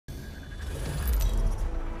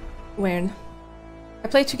Weird. I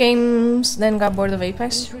played 2 games, then got bored of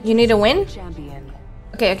Apex. You need a win?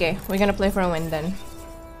 Okay, okay, we're gonna play for a win then.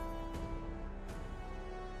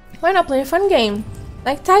 Why not play a fun game?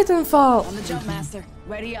 Like Titanfall! On the jump, master.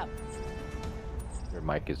 Ready up. Your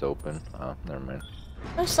mic is open. Oh, never mind.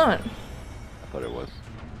 No, it's not. I thought it was.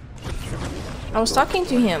 I was talking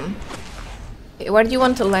to him. Okay, where do you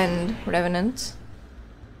want to land, Revenant?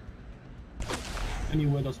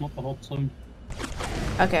 Anywhere that's not the hot zone.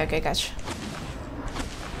 Okay, okay, gotcha.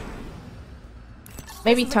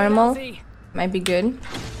 Maybe thermal might be good.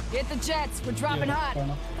 Hit the jets. We're dropping hot.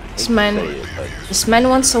 This man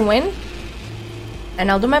wants a win, and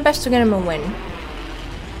I'll do my best to get him a win.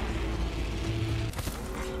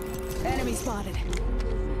 Enemy spotted.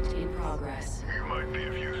 In progress. You might be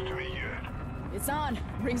of use to me yet. It's on.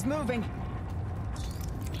 Ring's moving.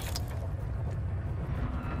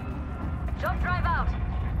 Jump drive out.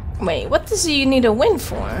 Wait, what does he need a win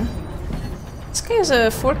for? This guy has a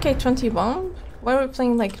 4K 20 bomb? Why are we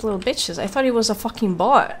playing like little bitches? I thought he was a fucking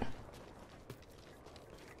bot.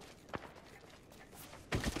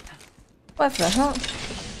 What the hell?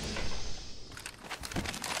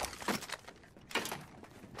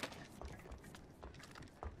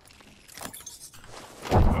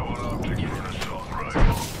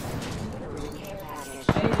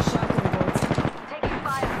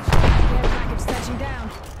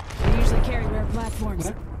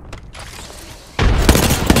 Platforms.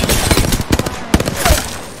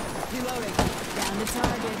 Reloading. Down the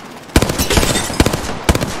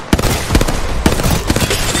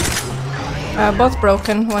target. Both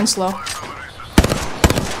broken, one's low.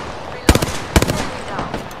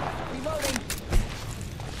 Reloading.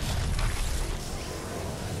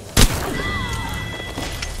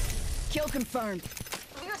 Kill confirmed.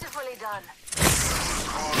 Beautifully done.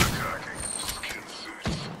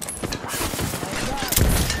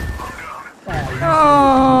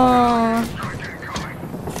 Oh,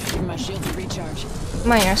 My shield to recharge.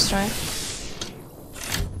 my airstrike.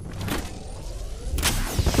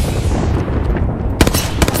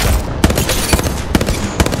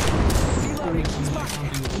 Reloading. Spot.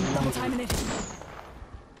 Double timing it.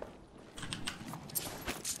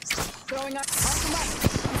 Throwing up. Off the mic.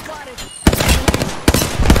 I'm spotted.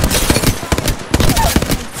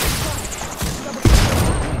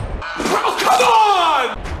 Oh, come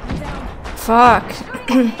on! Fuck.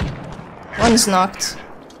 One's knocked.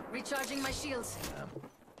 Recharging my shields.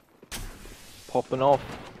 Popping off.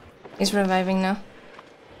 He's reviving now.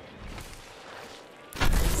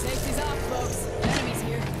 Safety's off, folks. Enemies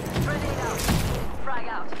here. Grenade out. Frag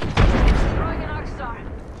out. Throwing an arc star.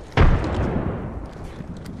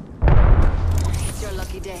 It's your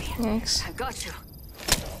lucky day. Thanks. I got you.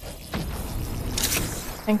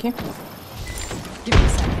 Thank you. Give me a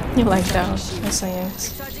second. You like that? Yes, I am.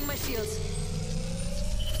 Recharging my shields.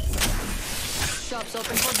 Shop's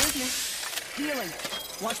open for business. Healing.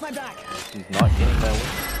 Watch my back. He's not getting that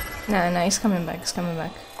win. Nah, nah, he's coming back, he's coming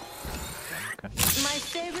back. My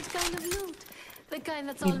favorite kind of loot. The kind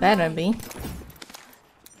that's You all better mine. be.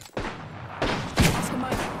 Oscar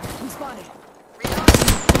Mike, I'm spotted.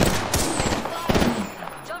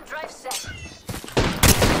 Jump drive set.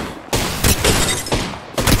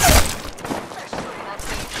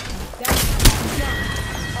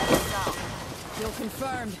 Kill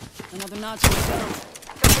confirmed. Another notch in the belt.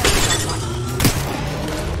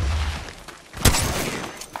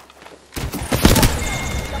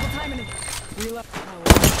 Double timing it. Reload.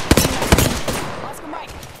 Oscar Mike,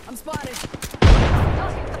 I'm spotted.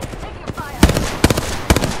 Taking fire.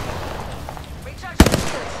 Recharging the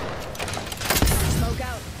shields. Smoke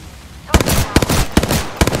out.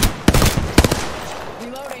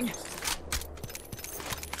 Reloading.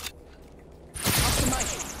 Oscar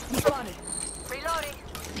Mike, I'm spotted. Reloading.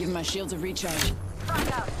 Give my shields a recharge.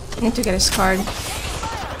 Out. Need to get his card.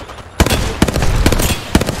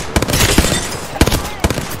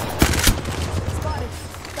 Spotted.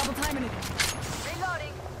 Double timing it.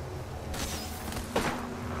 Reloading.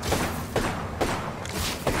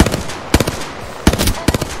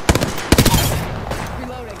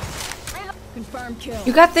 Reloading. Confirmed kill.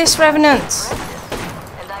 You got this, Revenant!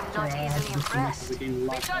 And I'm not easily impressed.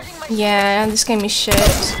 Recharging my Yeah, this game is shit.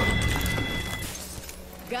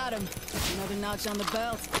 Got him. Another notch on the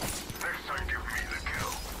belt. Next time, give me the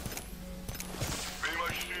kill. Be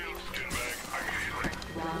my shield, scumbag.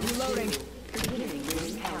 I'm healing. Reloading.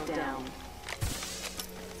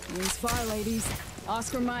 Wings far, ladies.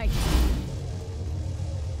 Oscar Mike.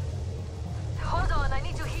 Hold on, I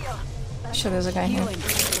need to heal. Sure, there's a guy here. Healing.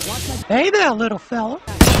 Watch my Hey there, little fella. No,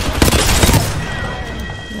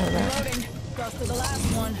 that. reloading. Cross to the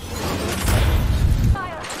last one.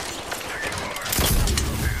 Fire.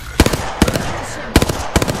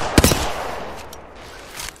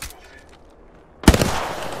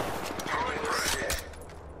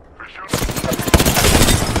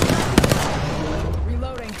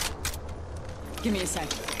 Give me a sec.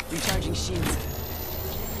 Recharging shields.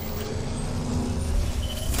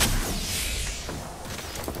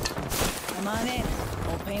 Come on in.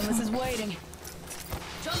 Old Painless is waiting.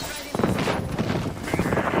 Jump right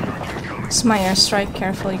in. It's my airstrike.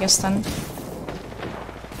 Careful, you get stunned.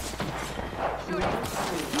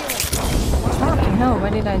 Fucking hell, why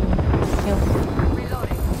did I kill?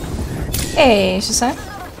 Hey, she said.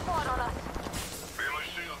 Feel my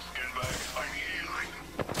shield, scumbag. I'm healing.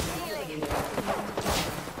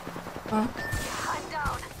 Oh.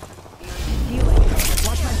 Healing.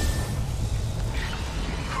 Watch my...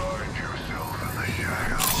 Find yourself in the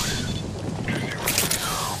shadows. Just you with me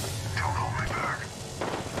now. Don't hold me back.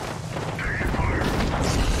 Taking fire.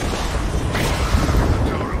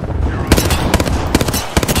 Totem, you're up.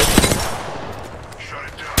 Shut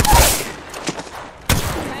it down.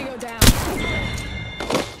 Tango down.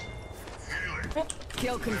 Healing.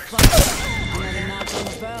 Kill confirmed. Another notch on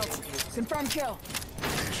the belt. Confirm kill.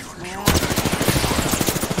 Yeah.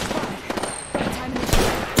 Time to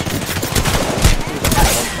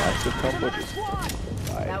Massive combo just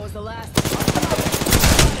That was the last.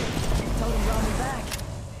 Totem brought me back.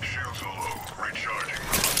 Shields are low. Recharging.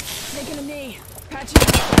 Taking a knee. Patching up.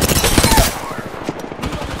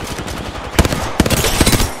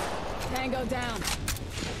 Tango down.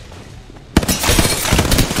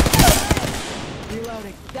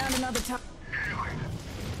 Reloading. Down another time. Healing.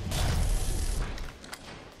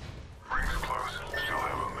 Rings close. Still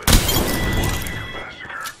have a minute. Take a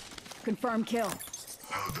massacre. Confirm kill.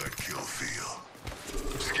 How'd that kill feel?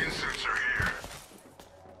 Skin suits are here.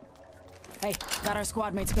 Hey, got our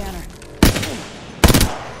squad mate's banner.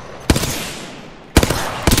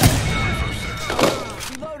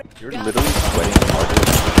 Reloading. You're literally sweating harder.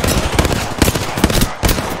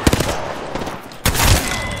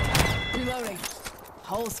 Reloading.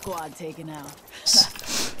 Whole squad taken out.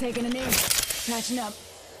 Taking a knee. Patching up.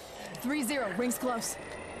 3-0. Rings close.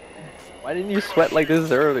 Why didn't you sweat like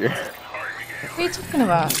this earlier? What are you talking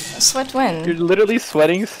about? Sweat when? You're literally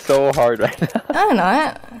sweating so hard right now. I don't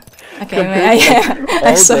know. Okay, Compared to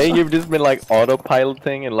all so day you've just been like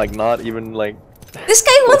autopiloting and like not even like. this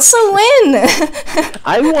guy wants to win!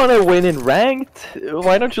 I want to win in ranked.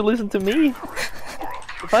 Why don't you listen to me?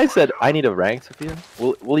 If I said I need a rank, Sophia,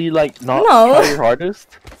 will you like not No. try your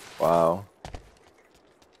hardest? Wow.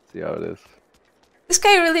 See how it is. This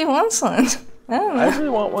guy really wants one. I don't I know. really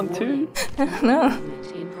want one too. I don't know.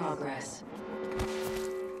 In progress.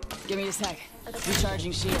 Give me a sec.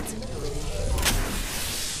 Recharging shields.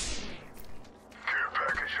 Care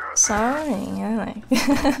package out. Sorry, I like.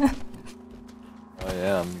 Oh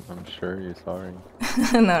yeah, I'm sure you're sorry.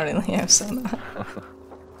 Not really, I'm so not.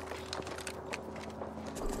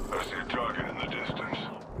 I see a target in the distance.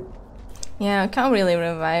 Yeah, I can't really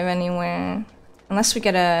revive anywhere. Unless we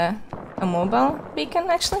get a mobile beacon,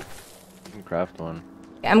 actually. You can craft one.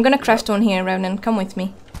 Yeah, I'm gonna craft one here, Revenant. Come with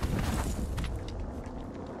me.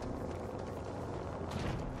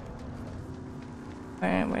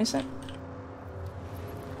 Where is it?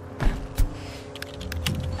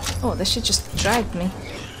 Oh, this shit just dragged me.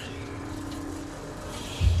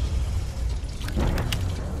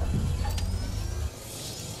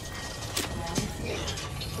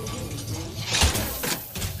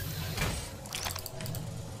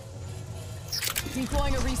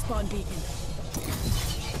 Deploying a respawn beacon.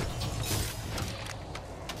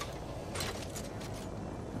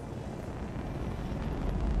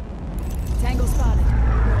 Tango spotted.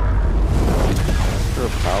 For a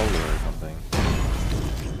prowler or something.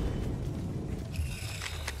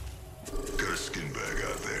 Got a skin bag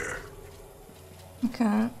out there.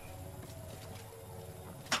 Okay.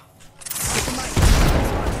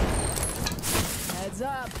 Heads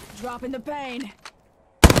up. Dropping the pain.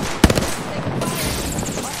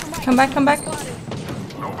 Come back, come back.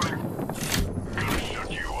 Nobody. Gonna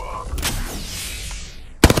shut you up.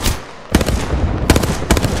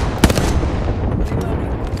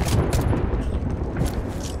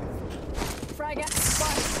 Frag out.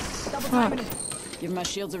 Spotted. Double Fuck. timing it. Give my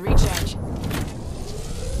shields a recharge.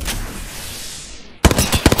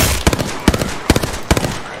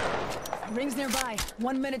 Rings nearby.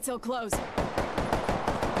 1 minute till close.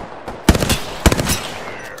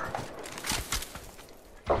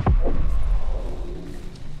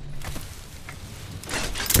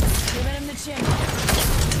 Giving him the chin.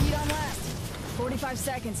 Speed on last. 45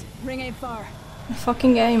 seconds. Ring ain't far.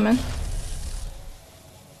 Fucking game, man.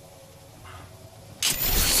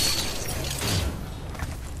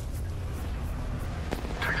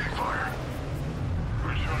 Taking fire.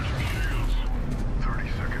 Recharging shields.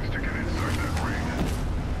 30 seconds to get inside that ring.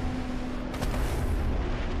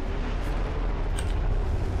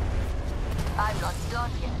 I'm not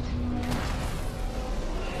done yet.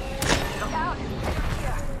 Look out!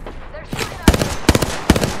 Here. They're shooting at us.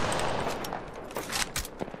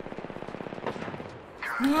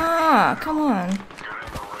 Ah, come on. Get in the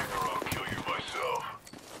ring or I'll kill you myself.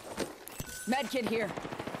 Medkit here.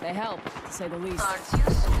 They help, to say the least. Aren't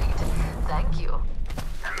you sweet? Thank you.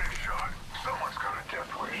 Getting shot. Someone's got a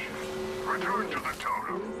death wish. Return to the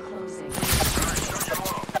totem. Closing. Shut you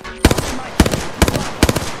up.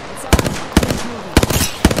 It's on. Keep moving.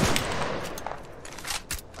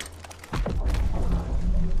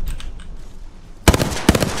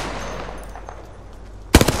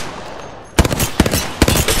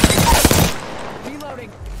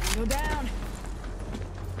 Reloading. Go down.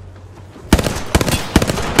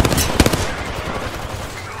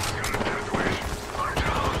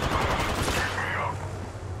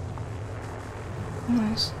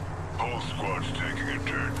 Nice. Whole squad's taking a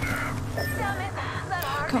dirt nap. Damn it! That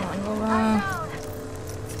hurt. Come on, move I'm on. down.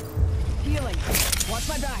 Healing. Watch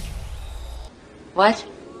my back. What?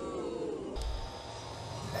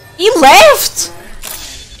 He left!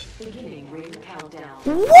 Beginning ring countdown.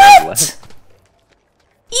 What?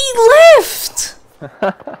 He left!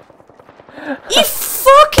 He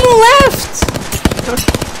fucking left!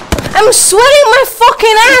 I'm sweating my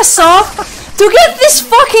fucking ass off to get this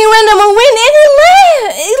fucking random a win, and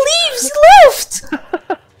he leaves. He left.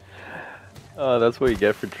 Oh, that's what you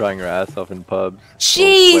get for trying your ass off in pubs.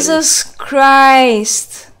 Jesus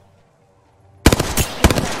Christ!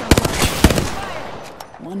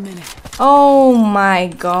 1 minute. Oh my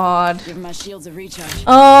god! Give my shields a recharge.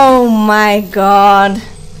 Oh my god!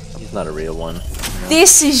 He's not a real one.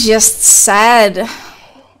 This is just sad.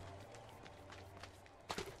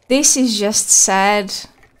 This is just sad.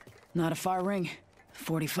 Not a far ring.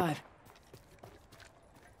 45.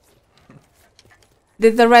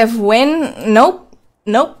 Did the Rev win? Nope.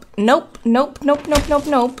 Nope. Nope. Nope. Nope. Nope. Nope.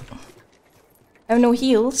 Nope. I have no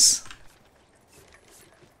heals.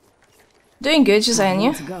 Doing good,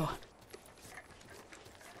 Jazania. To go.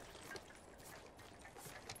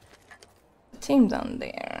 Team down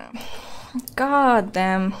there. God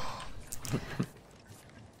damn.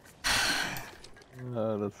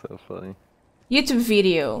 Oh, that's so funny. YouTube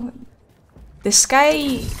video. This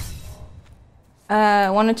guy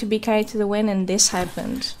wanted to be carried to the win, and this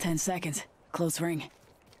happened. 10 seconds. Close ring.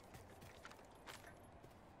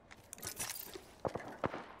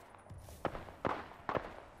 I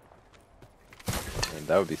mean,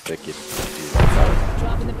 that would be sick if you got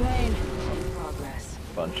Dropping the pain. In progress.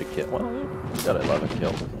 a bunch of kills. Well, you got 11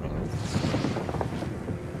 kills. I mean, that's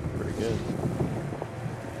pretty good.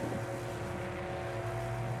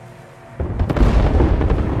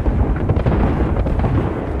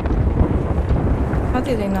 How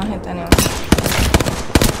did they not hit anyone?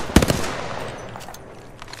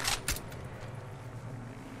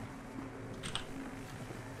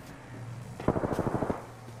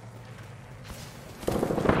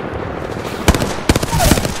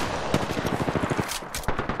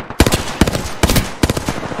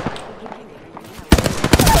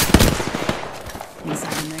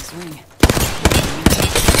 Inside the next ring.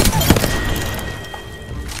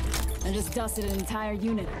 I just dusted an entire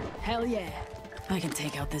unit. Hell yeah. I can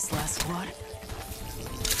take out this last squad.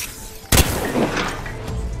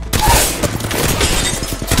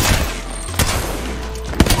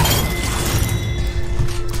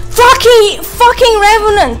 Fucking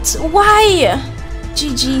Revenant! Why?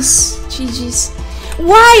 GG's. GG's.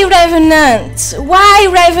 Why Revenant? Why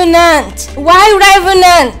Revenant? Why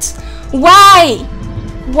Revenant? Why?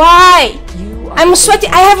 Why? I'm sweaty.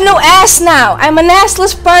 I have no ass now. I'm an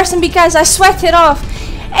assless person because I sweat it off.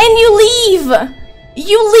 And you leave.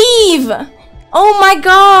 You leave. Oh my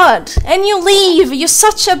god. And you leave. You're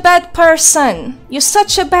such a bad person. You're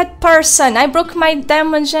such a bad person. I broke my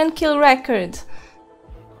damage and kill record.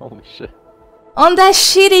 Holy shit. On that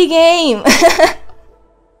shitty game.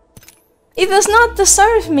 It does not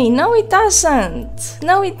deserve me. No, it doesn't.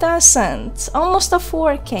 No, it doesn't. Almost a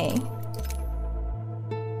 4K.